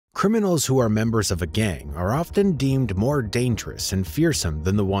Criminals who are members of a gang are often deemed more dangerous and fearsome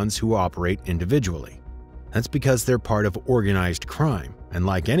than the ones who operate individually. That's because they're part of organized crime, and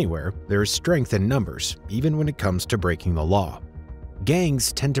like anywhere, there is strength in numbers, even when it comes to breaking the law.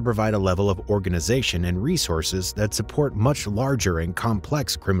 Gangs tend to provide a level of organization and resources that support much larger and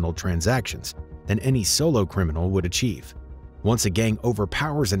complex criminal transactions than any solo criminal would achieve. Once a gang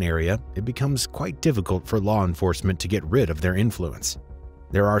overpowers an area, it becomes quite difficult for law enforcement to get rid of their influence.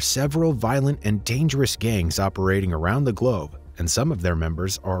 There are several violent and dangerous gangs operating around the globe, and some of their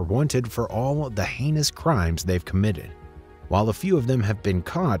members are wanted for all the heinous crimes they've committed. While a few of them have been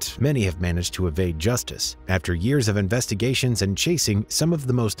caught, many have managed to evade justice. After years of investigations and chasing, some of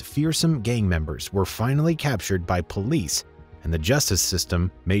the most fearsome gang members were finally captured by police, and the justice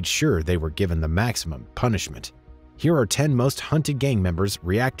system made sure they were given the maximum punishment. Here are 10 most hunted gang members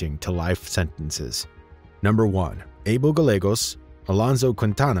reacting to life sentences. Number 1. Abel Gallegos, Alonso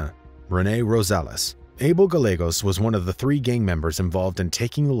Quintana, Rene Rosales. Abel Gallegos was one of the 3 gang members involved in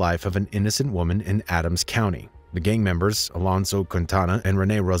taking the life of an innocent woman in Adams County. The gang members, Alonso Quintana and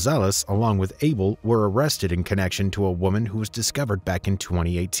Rene Rosales, along with Abel, were arrested in connection to a woman who was discovered back in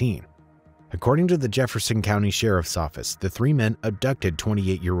 2018. According to the Jefferson County Sheriff's Office, the 3 men abducted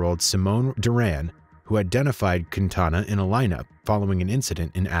 28-year-old Simone Duran, who identified Quintana in a lineup following an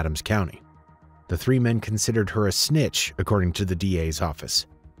incident in Adams County. The 3 men considered her a snitch, according to the DA's office.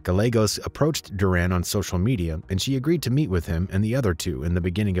 Gallegos approached Duran on social media, and she agreed to meet with him and the other 2 in the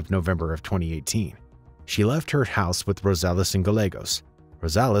beginning of November of 2018. She left her house with Rosales and Gallegos.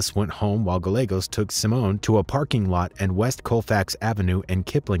 Rosales went home while Gallegos took Simone to a parking lot in West Colfax Avenue and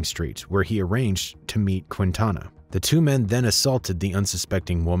Kipling Street, where he arranged to meet Quintana. The 2 men then assaulted the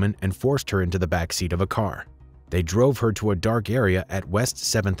unsuspecting woman and forced her into the backseat of a car. They drove her to a dark area at West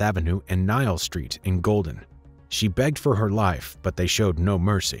 7th Avenue and Niles Street in Golden. She begged for her life, but they showed no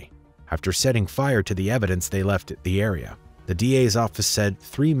mercy. After setting fire to the evidence, they left the area. The DA's office said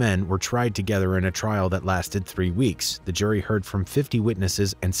 3 men were tried together in a trial that lasted 3 weeks. The jury heard from 50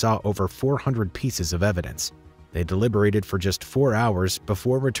 witnesses and saw over 400 pieces of evidence. They deliberated for just 4 hours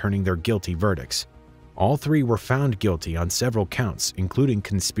before returning their guilty verdicts. All 3 were found guilty on several counts, including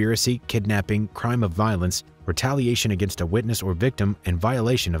conspiracy, kidnapping, crime of violence, retaliation against a witness or victim, and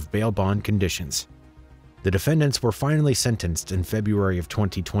violation of bail bond conditions. The defendants were finally sentenced in February of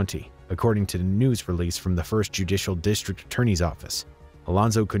 2020, according to the news release from the 1st Judicial District Attorney's Office.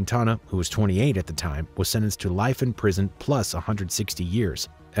 Alonso Quintana, who was 28 at the time, was sentenced to life in prison plus 160 years,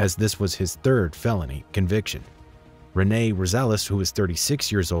 as this was his 3rd felony conviction. Rene Rosales, who was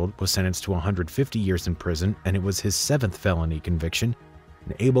 36 years old, was sentenced to 150 years in prison, and it was his 7th felony conviction.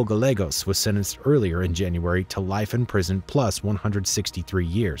 And Abel Gallegos was sentenced earlier in January to life in prison plus 163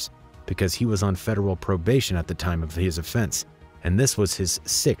 years, because he was on federal probation at the time of his offense, and this was his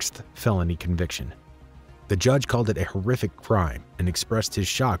 6th felony conviction. The judge called it a horrific crime and expressed his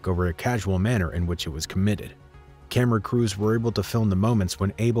shock over a casual manner in which it was committed. Camera crews were able to film the moments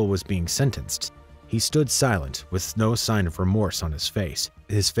when Abel was being sentenced. He stood silent, with no sign of remorse on his face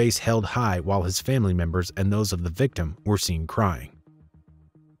held high while his family members and those of the victim were seen crying.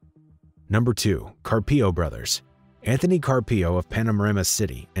 Number 2. Carpio brothers. Anthony Carpio of Panorama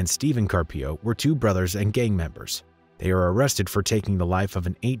City and Stephen Carpio were 2 brothers and gang members. They are arrested for taking the life of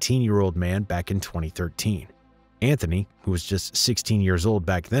an 18-year-old man back in 2013. Anthony, who was just 16 years old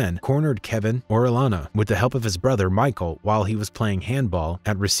back then, cornered Kevin Orellana with the help of his brother Michael while he was playing handball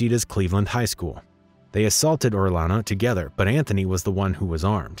at Resida's Cleveland High School. They assaulted Orellana together, but Anthony was the one who was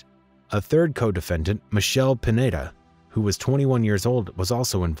armed. A 3rd co-defendant, Michelle Pineda, who was 21 years old, was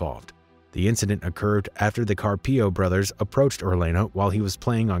also involved. The incident occurred after the Carpio brothers approached Orellana while he was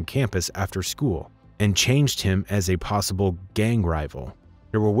playing on campus after school and changed him as a possible gang rival.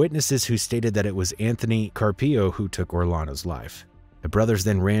 There were witnesses who stated that it was Anthony Carpio who took Orellana's life. The brothers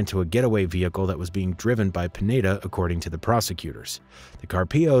then ran to a getaway vehicle that was being driven by Pineda, according to the prosecutors. The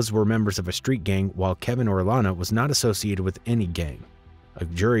Carpios were members of a street gang, while Kevin Orellana was not associated with any gang. A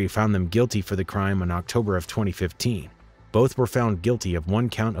jury found them guilty for the crime in October of 2015. Both were found guilty of 1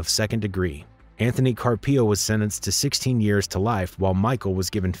 count of 2nd degree. Anthony Carpio was sentenced to 16 years to life, while Michael was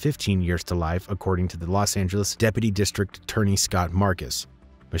given 15 years to life, according to the Los Angeles Deputy District Attorney Scott Marcus.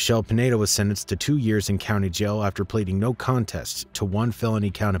 Michelle Pineda was sentenced to 2 years in county jail after pleading no contest to 1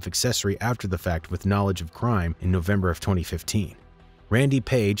 felony count of accessory after the fact with knowledge of crime in November of 2015. Randy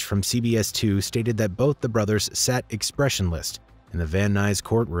Page from CBS 2 stated that both the brothers sat expressionless in the Van Nuys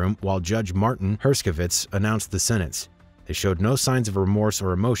courtroom while Judge Martin Herskovitz announced the sentence. They showed no signs of remorse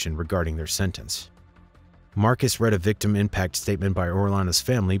or emotion regarding their sentence. Marcus read a victim impact statement by Orellana's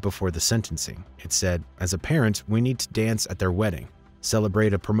family before the sentencing. It said, "As a parent, we need to dance at their wedding.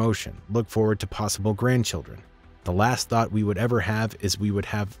 celebrate a promotion, look forward to possible grandchildren. The last thought we would ever have is we would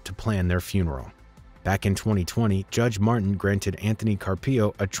have to plan their funeral. Back in 2020, Judge Martin granted Anthony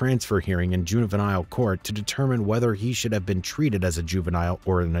Carpio a transfer hearing in juvenile court to determine whether he should have been treated as a juvenile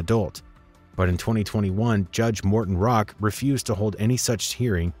or an adult. But in 2021, Judge Morton Rock refused to hold any such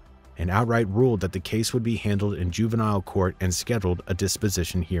hearing and outright ruled that the case would be handled in juvenile court and scheduled a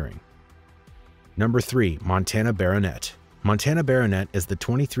disposition hearing. Number 3. Montana Baronet. Montana Baronet is the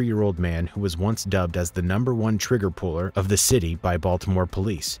 23-year-old man who was once dubbed as the #1 trigger puller of the city by Baltimore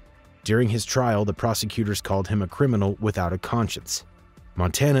police. During his trial, the prosecutors called him a criminal without a conscience.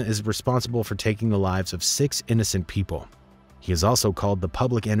 Montana is responsible for taking the lives of 6 innocent people. He is also called the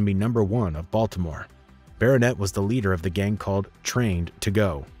public enemy #1 of Baltimore. Baronet was the leader of the gang called Trained to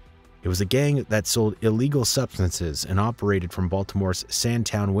Go. It was a gang that sold illegal substances and operated from Baltimore's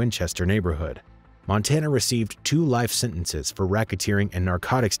Sandtown-Winchester neighborhood. Montana received 2 life sentences for racketeering and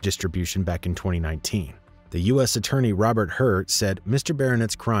narcotics distribution back in 2019. The U.S. Attorney Robert Hur said Mr.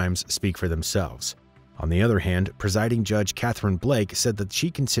 Baronet's crimes speak for themselves. On the other hand, presiding Judge Catherine Blake said that she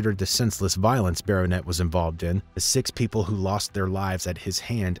considered the senseless violence Baronet was involved in, the 6 people who lost their lives at his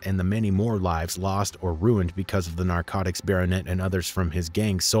hand and the many more lives lost or ruined because of the narcotics Baronet and others from his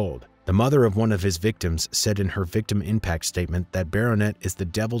gang sold. The mother of one of his victims said in her victim impact statement that Baronet is the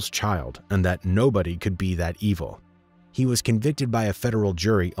devil's child and that nobody could be that evil. He was convicted by a federal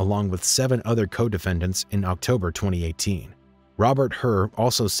jury along with 7 other co-defendants in October 2018. Robert Hur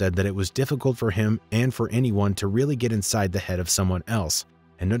also said that it was difficult for him and for anyone to really get inside the head of someone else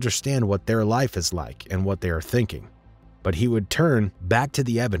and understand what their life is like and what they are thinking. But he would turn back to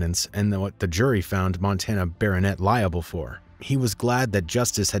the evidence and what the jury found Montana Baronet liable for. He was glad that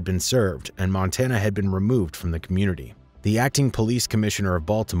justice had been served and Montana had been removed from the community. The acting police commissioner of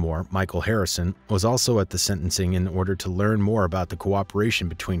Baltimore, Michael Harrison, was also at the sentencing in order to learn more about the cooperation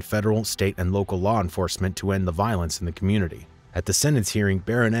between federal, state, and local law enforcement to end the violence in the community. At the sentence hearing,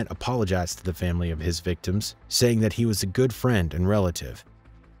 Baronet apologized to the family of his victims, saying that he was a good friend and relative.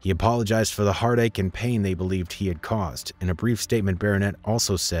 He apologized for the heartache and pain they believed he had caused. In a brief statement, Baronet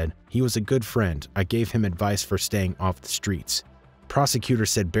also said, "He was a good friend. I gave him advice for staying off the streets." Prosecutors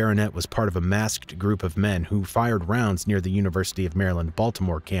said Baronet was part of a masked group of men who fired rounds near the University of Maryland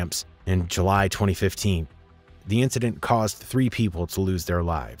Baltimore camps in July 2015. The incident caused 3 people to lose their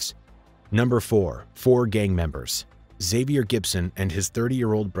lives. Number 4. 4 gang members. Xavier Gibson and his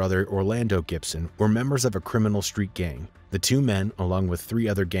 30-year-old brother Orlando Gibson were members of a criminal street gang. The 2 men, along with 3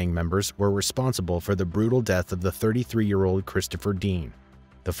 other gang members, were responsible for the brutal death of the 33-year-old Christopher Dean.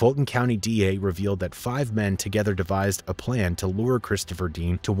 The Fulton County DA revealed that 5 men together devised a plan to lure Christopher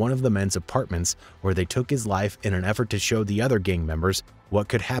Dean to one of the men's apartments where they took his life in an effort to show the other gang members what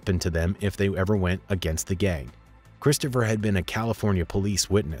could happen to them if they ever went against the gang. Christopher had been a California police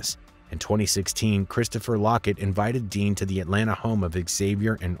witness. In 2016, Christopher Lockett invited Dean to the Atlanta home of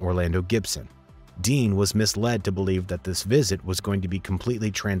Xavier and Orlando Gibson. Dean was misled to believe that this visit was going to be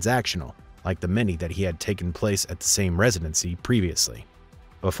completely transactional, like the many that he had taken place at the same residency previously.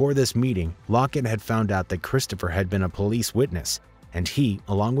 Before this meeting, Lockett had found out that Christopher had been a police witness, and he,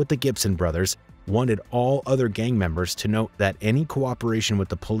 along with the Gibson brothers, wanted all other gang members to note that any cooperation with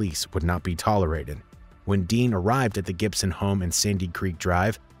the police would not be tolerated. When Dean arrived at the Gibson home in Sandy Creek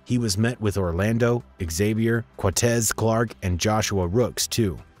Drive, he was met with Orlando, Xavier, Quatez Clark, and Joshua Rooks,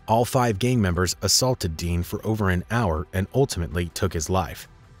 too. All 5 gang members assaulted Dean for over an hour and ultimately took his life.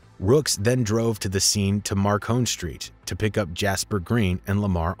 Rooks then drove to the scene to Marcone Street to pick up Jasper Green and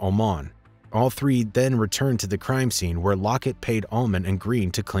Lamar Ullman. All 3 then returned to the crime scene where Lockett paid Ullman and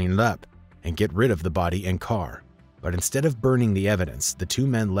Green to clean it up and get rid of the body and car. But instead of burning the evidence, the 2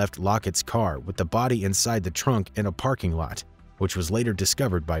 men left Lockett's car with the body inside the trunk in a parking lot, which was later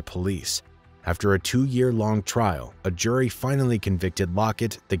discovered by police. After a 2-year-long trial, a jury finally convicted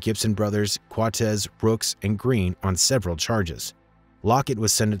Lockett, the Gibson brothers, Quatez, Rooks, and Green on several charges. Lockett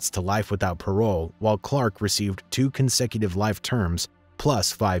was sentenced to life without parole, while Clark received 2 consecutive life terms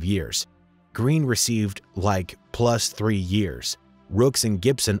plus 5 years. Green received plus 3 years. Rooks and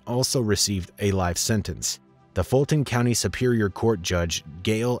Gibson also received a life sentence. The Fulton County Superior Court Judge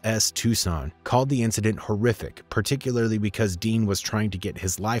Gail S. Tucson called the incident horrific, particularly because Dean was trying to get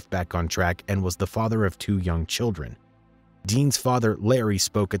his life back on track and was the father of 2 young children. Dean's father, Larry,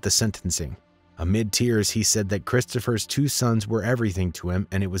 spoke at the sentencing. Amid tears, he said that Christopher's 2 sons were everything to him,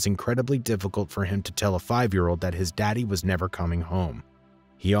 and it was incredibly difficult for him to tell a 5-year-old that his daddy was never coming home.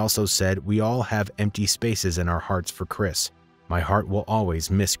 He also said, "We all have empty spaces in our hearts for Chris. My heart will always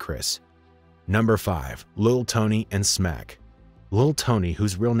miss Chris." Number 5. Lil Tony and Smack. Lil Tony,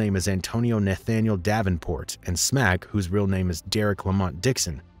 whose real name is Antonio Nathaniel Davenport, and Smack, whose real name is Derek Lamont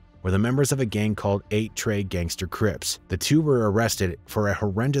Dixon, were the members of a gang called 8 Trey Gangster Crips. The two were arrested for a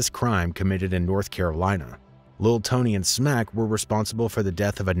horrendous crime committed in North Carolina. Lil Tony and Smack were responsible for the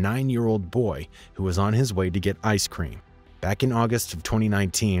death of a 9-year-old boy who was on his way to get ice cream. Back in August of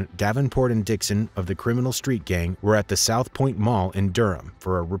 2019, Davenport and Dixon of the Criminal Street Gang were at the South Point Mall in Durham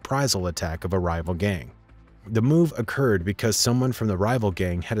for a reprisal attack of a rival gang. The move occurred because someone from the rival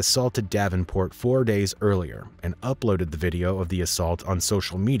gang had assaulted Davenport 4 days earlier and uploaded the video of the assault on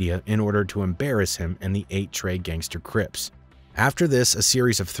social media in order to embarrass him and the 8 Trey Gangster Crips. After this, a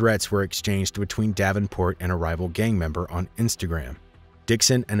series of threats were exchanged between Davenport and a rival gang member on Instagram.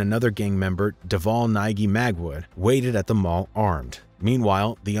 Dixon and another gang member, Deval Nagy Magwood, waited at the mall armed.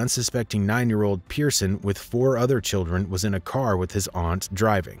 Meanwhile, the unsuspecting 9-year-old Pearson with 4 other children was in a car with his aunt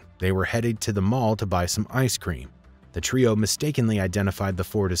driving. They were headed to the mall to buy some ice cream. The trio mistakenly identified the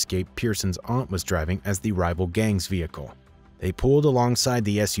Ford Escape Pearson's aunt was driving as the rival gang's vehicle. They pulled alongside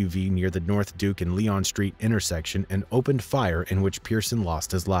the SUV near the North Duke and Leon Street intersection and opened fire, in which Pearson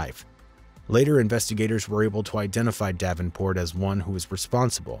lost his life. Later, investigators were able to identify Davenport as one who was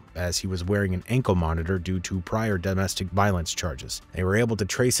responsible, as he was wearing an ankle monitor due to prior domestic violence charges. They were able to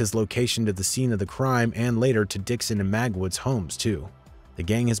trace his location to the scene of the crime and later to Dixon and Magwood's homes, too. The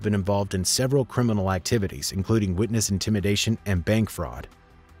gang has been involved in several criminal activities, including witness intimidation and bank fraud.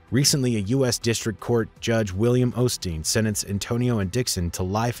 Recently, a U.S. District Court Judge William Osteen sentenced Antonio and Dixon to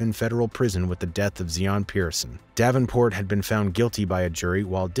life in federal prison with the death of Zion Pearson. Davenport had been found guilty by a jury,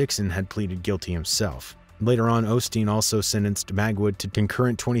 while Dixon had pleaded guilty himself. Later on, Osteen also sentenced Magwood to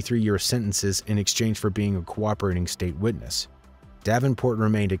concurrent 23-year sentences in exchange for being a cooperating state witness. Davenport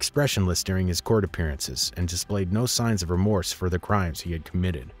remained expressionless during his court appearances and displayed no signs of remorse for the crimes he had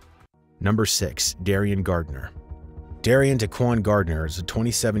committed. Number 6. Darian Gardner. Darian Daquan Gardner is a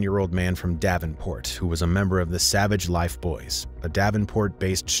 27-year-old man from Davenport who was a member of the Savage Life Boys, a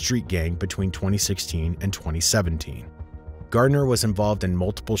Davenport-based street gang between 2016 and 2017. Gardner was involved in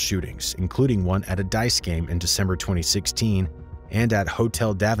multiple shootings, including one at a dice game in December 2016 and at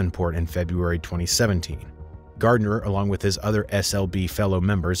Hotel Davenport in February 2017. Gardner, along with his other SLB fellow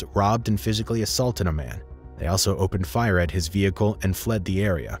members, robbed and physically assaulted a man. They also opened fire at his vehicle and fled the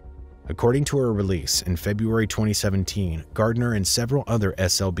area. According to a release, in February 2017, Gardner and several other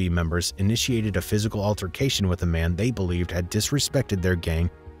SLB members initiated a physical altercation with a man they believed had disrespected their gang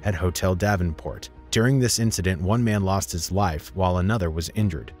at Hotel Davenport. During this incident, one man lost his life while another was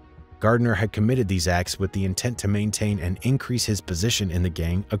injured. Gardner had committed these acts with the intent to maintain and increase his position in the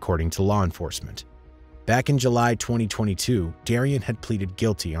gang, according to law enforcement. Back in July 2022, Darian had pleaded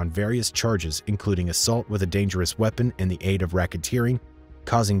guilty on various charges, including assault with a dangerous weapon in the aid of racketeering,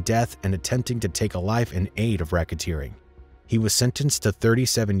 causing death, and attempting to take a life in aid of racketeering. He was sentenced to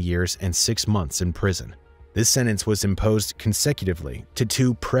 37 years and 6 months in prison. This sentence was imposed consecutively to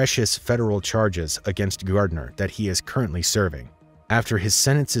 2 precious federal charges against Gardner that he is currently serving. After his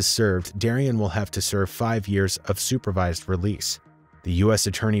sentence is served, Darian will have to serve 5 years of supervised release. The U.S.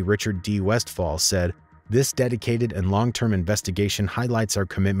 Attorney Richard D. Westfall said, "This dedicated and long-term investigation highlights our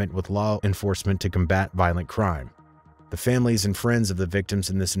commitment with law enforcement to combat violent crime. The families and friends of the victims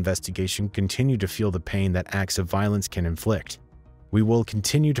in this investigation continue to feel the pain that acts of violence can inflict. We will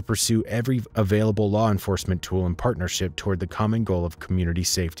continue to pursue every available law enforcement tool in partnership toward the common goal of community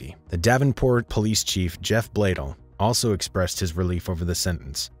safety." The Davenport Police Chief Jeff Bladel also expressed his relief over the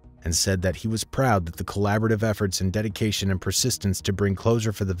sentence and said that he was proud that the collaborative efforts and dedication and persistence to bring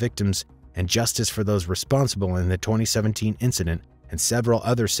closure for the victims and justice for those responsible in the 2017 incident and several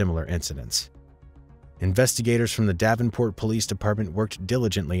other similar incidents. Investigators from the Davenport Police Department worked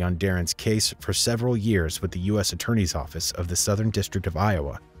diligently on Darren's case for several years with the U.S. Attorney's Office of the Southern District of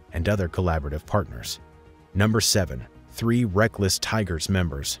Iowa and other collaborative partners. Number 7. 3 Reckless Tigers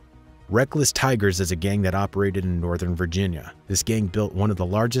members. Reckless Tigers is a gang that operated in Northern Virginia. This gang built one of the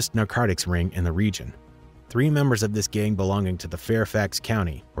largest narcotics ring in the region. 3 members of this gang belonging to the Fairfax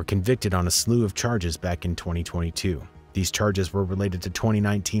County were convicted on a slew of charges back in 2022. These charges were related to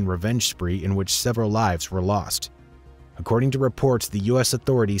 2019 revenge spree in which several lives were lost. According to reports, the U.S.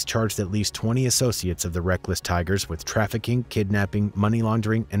 authorities charged at least 20 associates of the Reckless Tigers with trafficking, kidnapping, money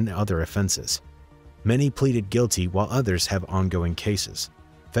laundering, and other offenses. Many pleaded guilty, while others have ongoing cases.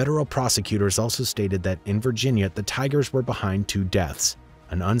 Federal prosecutors also stated that in Virginia, the Tigers were behind 2 deaths: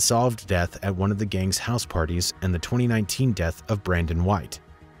 an unsolved death at one of the gang's house parties and the 2019 death of Brandon White.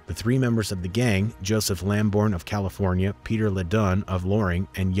 The 3 members of the gang, Joseph Lamborn of California, Peter Ledun of Loring,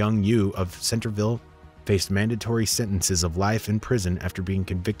 and Young Yu of Centerville, faced mandatory sentences of life in prison after being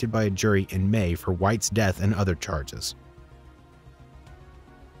convicted by a jury in May for White's death and other charges.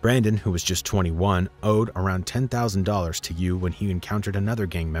 Brandon, who was just 21, owed around $10,000 to Yu when he encountered another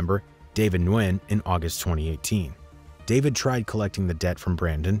gang member, David Nguyen, in August 2018. David tried collecting the debt from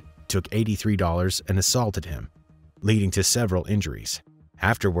Brandon, took $83, and assaulted him, leading to several injuries.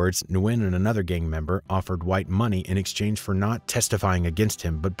 Afterwards, Nguyen and another gang member offered White money in exchange for not testifying against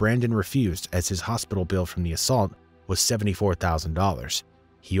him, but Brandon refused as his hospital bill from the assault was $74,000.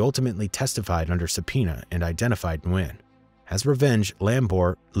 He ultimately testified under subpoena and identified Nguyen. As revenge,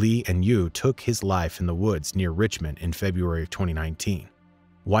 Lambor, Lee, and Yu took his life in the woods near Richmond in February of 2019.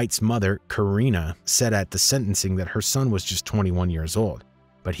 White's mother, Karina, said at the sentencing that her son was just 21 years old,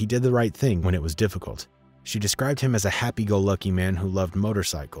 but he did the right thing when it was difficult. She described him as a happy-go-lucky man who loved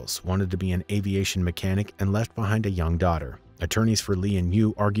motorcycles, wanted to be an aviation mechanic, and left behind a young daughter. Attorneys for Lee and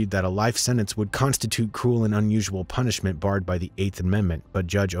Yu argued that a life sentence would constitute cruel and unusual punishment barred by the Eighth Amendment, but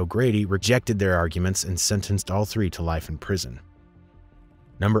Judge O'Grady rejected their arguments and sentenced all three to life in prison.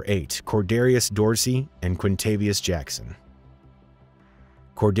 Number 8. Cordarius Dorsey and Quintavious Jackson.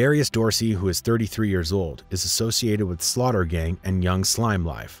 Cordarius Dorsey, who is 33 years old, is associated with Slaughter Gang and Young Slime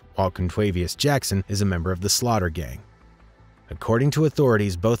Life, while Quintavious Jackson is a member of the Slaughter Gang. According to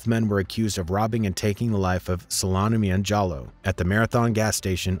authorities, both men were accused of robbing and taking the life of Solanimian Jallo at the Marathon gas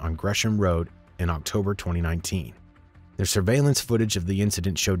station on Gresham Road in October 2019. Their surveillance footage of the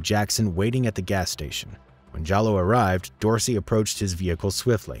incident showed Jackson waiting at the gas station. When Jallo arrived, Dorsey approached his vehicle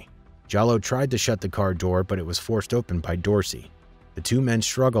swiftly. Jallo tried to shut the car door, but it was forced open by Dorsey. The two men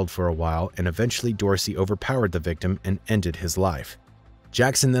struggled for a while, and eventually Dorsey overpowered the victim and ended his life.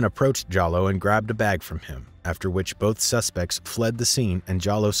 Jackson then approached Jallo and grabbed a bag from him, after which both suspects fled the scene and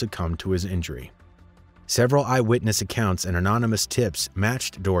Jallo succumbed to his injury. Several eyewitness accounts and anonymous tips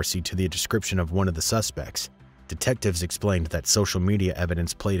matched Dorsey to the description of one of the suspects. Detectives explained that social media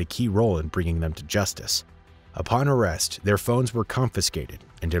evidence played a key role in bringing them to justice. Upon arrest, their phones were confiscated,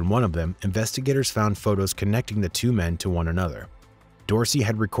 and in one of them, investigators found photos connecting the two men to one another. Dorsey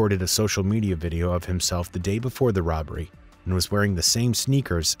had recorded a social media video of himself the day before the robbery and was wearing the same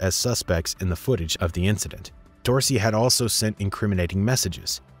sneakers as suspects in the footage of the incident. Dorsey had also sent incriminating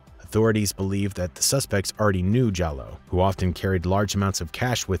messages. Authorities believe that the suspects already knew Jallo, who often carried large amounts of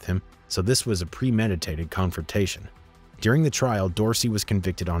cash with him, so this was a premeditated confrontation. During the trial, Dorsey was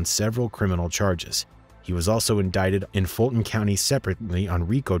convicted on several criminal charges. He was also indicted in Fulton County separately on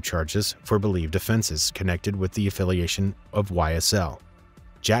RICO charges for believed offenses connected with the affiliation of YSL.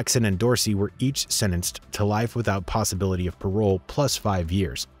 Jackson and Dorsey were each sentenced to life without possibility of parole plus 5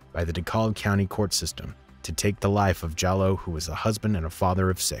 years by the DeKalb County court system to take the life of Jallo, who was a husband and a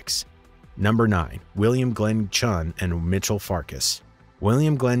father of 6. Number 9. William Glenn Chun and Mitchell Farkas.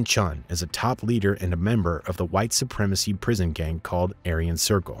 William Glenn Chun is a top leader and a member of the white supremacy prison gang called Aryan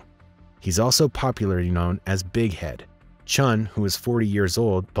Circle. He's also popularly known as Big Head. Chun, who is 40 years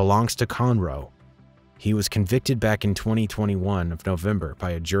old, belongs to Conroe. He was convicted back in 2021 of November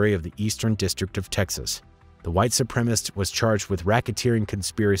by a jury of the Eastern District of Texas. The white supremacist was charged with racketeering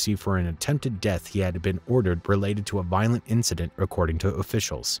conspiracy for an attempted death he had been ordered related to a violent incident, according to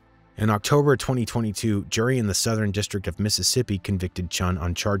officials. In October 2022, jury in the Southern District of Mississippi convicted Chun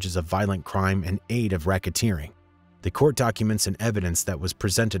on charges of violent crime and aid of racketeering. The court documents and evidence that was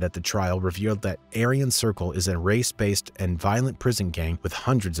presented at the trial revealed that Aryan Circle is a race-based and violent prison gang with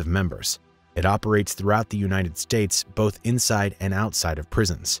hundreds of members. It operates throughout the United States, both inside and outside of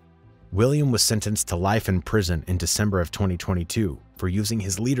prisons. William was sentenced to life in prison in December of 2022 for using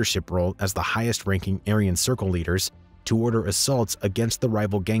his leadership role as the highest-ranking Aryan Circle leaders to order assaults against the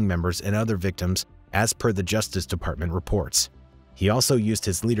rival gang members and other victims, as per the Justice Department reports. He also used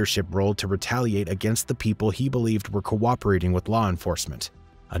his leadership role to retaliate against the people he believed were cooperating with law enforcement.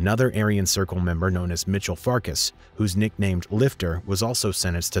 Another Aryan Circle member known as Mitchell Farkas, who's nicknamed Lifter, was also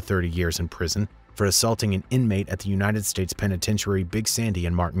sentenced to 30 years in prison for assaulting an inmate at the United States Penitentiary Big Sandy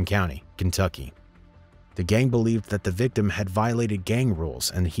in Martin County, Kentucky. The gang believed that the victim had violated gang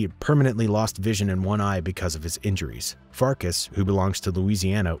rules and he had permanently lost vision in one eye because of his injuries. Farkas, who belongs to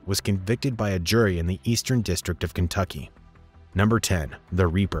Louisiana, was convicted by a jury in the Eastern District of Kentucky. Number 10. The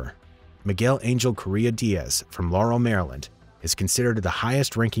Reaper. Miguel Angel Correa Diaz from Laurel, Maryland, is considered the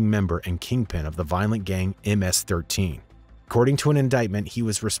highest-ranking member and kingpin of the violent gang MS-13. According to an indictment, he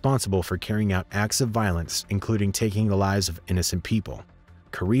was responsible for carrying out acts of violence, including taking the lives of innocent people.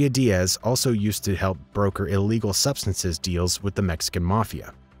 Correa Diaz also used to help broker illegal substances deals with the Mexican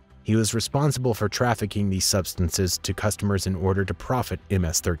mafia. He was responsible for trafficking these substances to customers in order to profit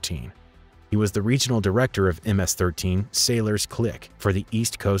MS-13. He was the regional director of MS-13 Sailors Clique for the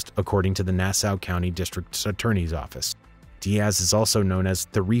East Coast, according to the Nassau County District Attorney's Office. Diaz is also known as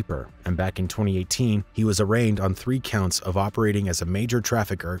the Reaper, and back in 2018, he was arraigned on 3 counts of operating as a major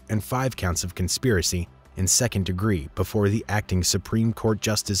trafficker and 5 counts of conspiracy in second degree before the acting Supreme Court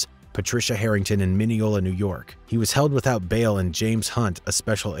Justice Patricia Harrington in Mineola, New York. He was held without bail, and James Hunt, a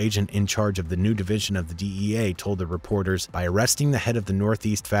special agent in charge of the new division of the DEA, told the reporters, "By arresting the head of the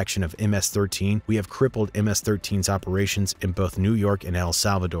Northeast faction of MS-13, we have crippled MS-13's operations in both New York and El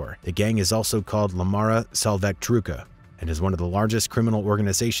Salvador. The gang is also called La Mara Salvatrucha and is one of the largest criminal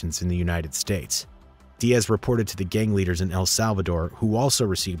organizations in the United States." Diaz reported to the gang leaders in El Salvador, who also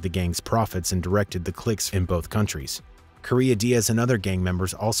received the gang's profits and directed the cliques in both countries. Correa Diaz and other gang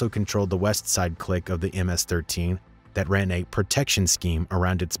members also controlled the West Side clique of the MS-13 that ran a protection scheme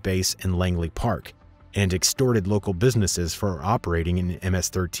around its base in Langley Park and extorted local businesses for operating in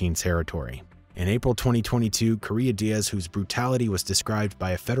MS-13 territory. In April 2022, Correa Diaz, whose brutality was described by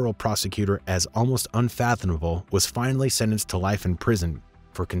a federal prosecutor as almost unfathomable, was finally sentenced to life in prison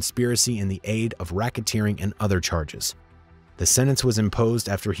for conspiracy in the aid of racketeering and other charges. The sentence was imposed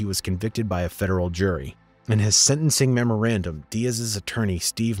after he was convicted by a federal jury. In his sentencing memorandum, Diaz's attorney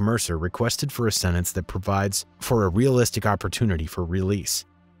Steve Mercer requested for a sentence that provides for a realistic opportunity for release.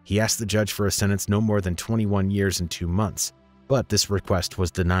 He asked the judge for a sentence no more than 21 years and 2 months, but this request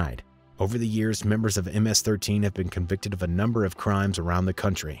was denied. Over the years, members of MS-13 have been convicted of a number of crimes around the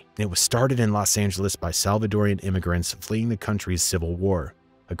country. It was started in Los Angeles by Salvadorian immigrants fleeing the country's civil war.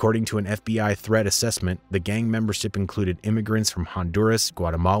 According to an FBI threat assessment, the gang membership included immigrants from Honduras,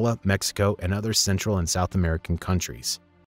 Guatemala, Mexico, and other Central and South American countries.